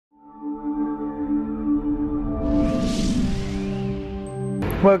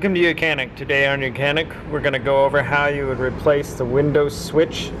Welcome to YOUCANIC. Today on YOUCANIC we're going to go over how you would replace the Windows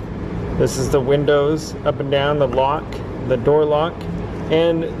switch. This is the windows up and down, the lock, the door lock,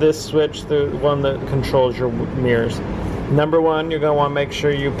 and this switch, the one that controls your mirrors. Number one, you're going to want to make sure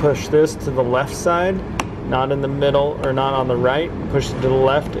you push this to the left side, not in the middle or not on the right. Push it to the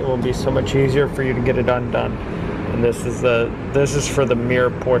left. It will be so much easier for you to get it undone. And this is for the mirror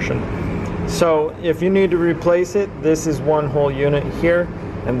portion. So if you need to replace it, this is one whole unit here,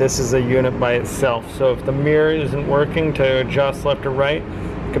 and this is a unit by itself. So if the mirror isn't working to adjust left or right,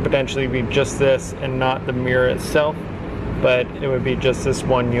 it could potentially be just this and not the mirror itself, but it would be just this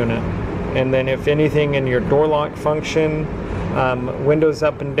one unit. And then if anything in your door lock function, windows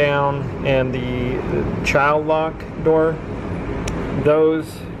up and down, and the child lock door, those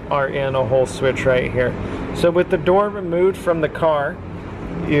are in a whole switch right here. So with the door removed from the car,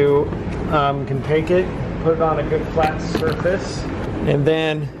 you can take it, put it on a good flat surface, and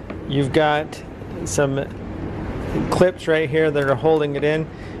then you've got some clips right here that are holding it in,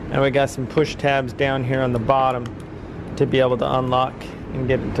 and we got some push tabs down here on the bottom to be able to unlock and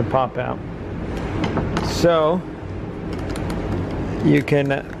get it to pop out. So you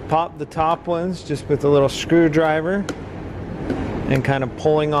can pop the top ones just with a little screwdriver and kind of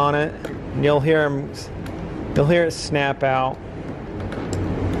pulling on it, and you'll hear it snap out.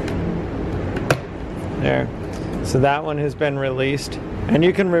 There. So that one has been released, and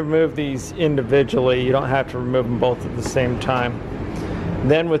you can remove these individually. You don't have to remove them both at the same time.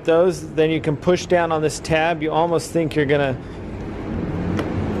 Then with those, then you can push down on this tab. You almost think you're gonna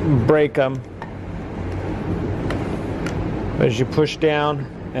break them, but as you push down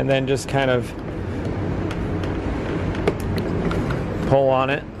and then just kind of pull on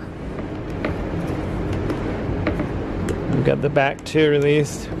it. We've got the back two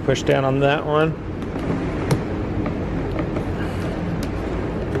released. Push down on that one.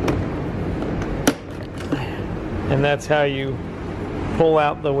 And that's how you pull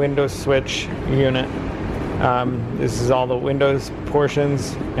out the Windows switch unit. This is all the Windows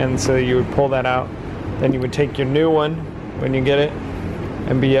portions, and so you would pull that out. Then you would take your new one when you get it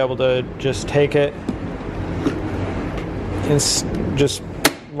and be able to just take it and just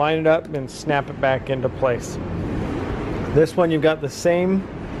line it up and snap it back into place. This one you've got the same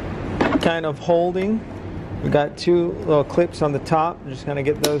kind of holding. We've got two little clips on the top. I'm just gonna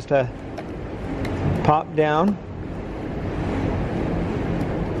get those to pop down.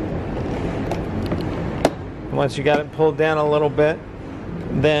 Once you got it pulled down a little bit,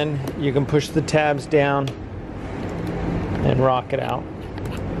 then you can push the tabs down and rock it out.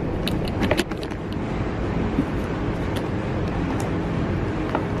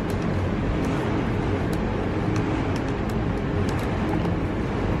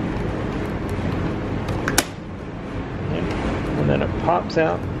 And then it pops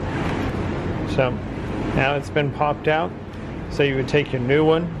out. So now it's been popped out. So you would take your new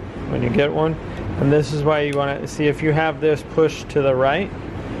one when you get one. And this is why you want to see, if you have this pushed to the right,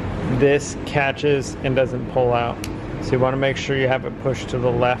 this catches and doesn't pull out. So you want to make sure you have it pushed to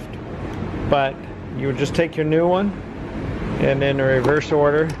the left. But you would just take your new one and in a reverse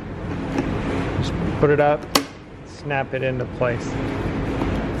order, just put it up, snap it into place.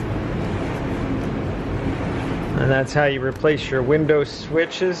 And that's how you replace your Windows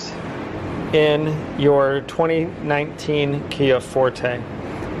switches in your 2019 Kia Forte.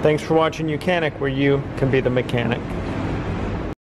 Thanks for watching YOUCANIC, where you can be the mechanic.